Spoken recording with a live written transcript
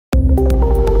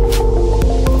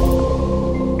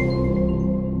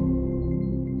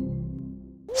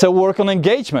So work on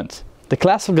engagement. The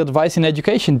classical advice in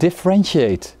education: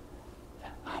 differentiate.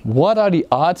 What are the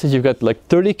odds that you've got like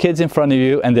 30 kids in front of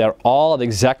you and they're all at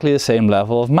exactly the same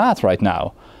level of math right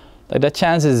now? Like, that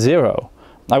chance is zero.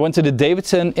 I went to the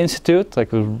Davidson Institute,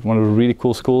 like one of the really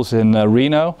cool schools in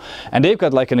Reno, and they've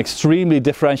got like an extremely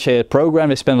differentiated program.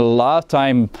 They spend a lot of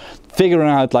time figuring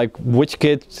out like which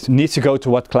kid needs to go to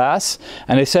what class,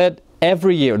 and they said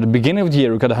every year, at the beginning of the year,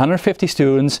 we've got 150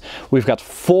 students, we've got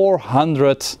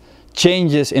 400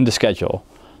 changes in the schedule.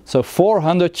 So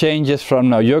 400 changes from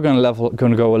now you're going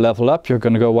to go a level up, you're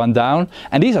going to go one down,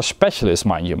 and these are specialists,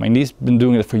 mind you. I mean, these have been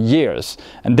doing it for years,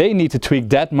 and they need to tweak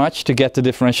that much to get the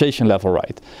differentiation level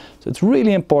right. So it's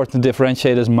really important to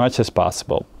differentiate as much as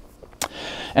possible.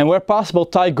 And where possible,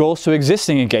 tie goals to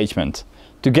existing engagement.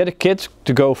 To get a kid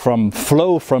to go from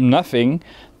flow from nothing,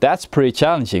 that's pretty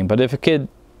challenging. But if a kid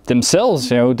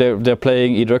themselves, you know, they're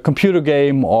playing either a computer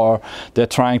game or they're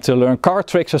trying to learn card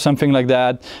tricks or something like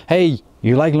that. Hey,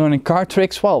 you like learning card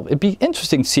tricks? Well, it'd be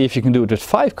interesting to see if you can do it with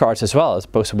 5 cards as well, as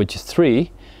opposed to with just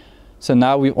 3. So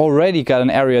now we've already got an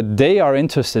area they are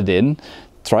interested in.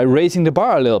 Try raising the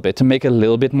bar a little bit to make it a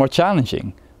little bit more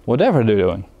challenging, whatever they're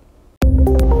doing.